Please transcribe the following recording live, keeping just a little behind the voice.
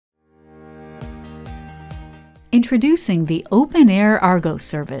Introducing the OpenAIRE Argos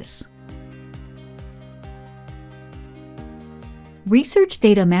service. Research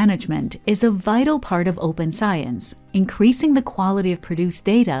data management is a vital part of open science, increasing the quality of produced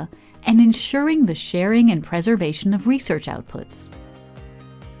data and ensuring the sharing and preservation of research outputs.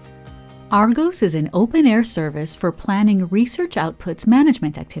 Argos is an OpenAIRE service for planning research outputs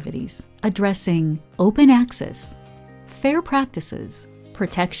management activities, addressing open access, fair practices,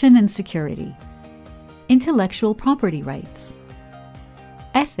 protection and security, intellectual property rights,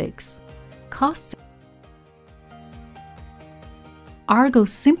 ethics, costs.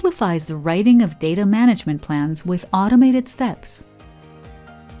 Argos simplifies the writing of data management plans with automated steps.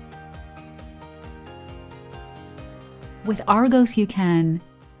 With Argos, you can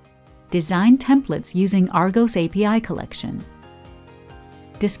design templates using Argos API collection,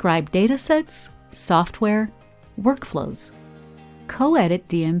 describe datasets, software, workflows, co-edit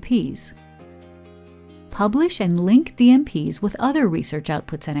DMPs, publish and link DMPs with other research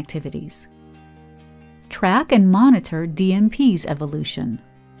outputs and activities, track and monitor DMP's evolution.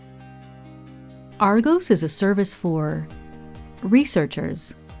 Argos is a service for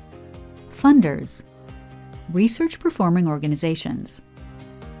researchers, funders, research-performing organizations,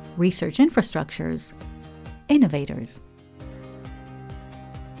 research infrastructures, innovators.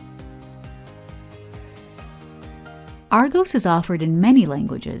 Argos is offered in many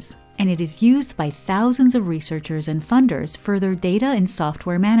languages, and it is used by thousands of researchers and funders for their data and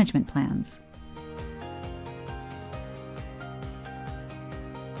software management plans.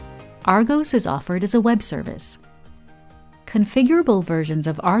 Argos is offered as a web service. Configurable versions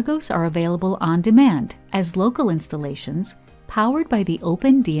of Argos are available on demand as local installations powered by the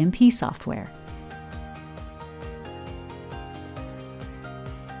OpenDMP software.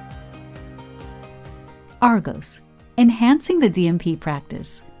 Argos, enhancing the DMP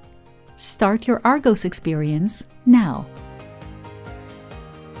practice. Start your Argos experience now.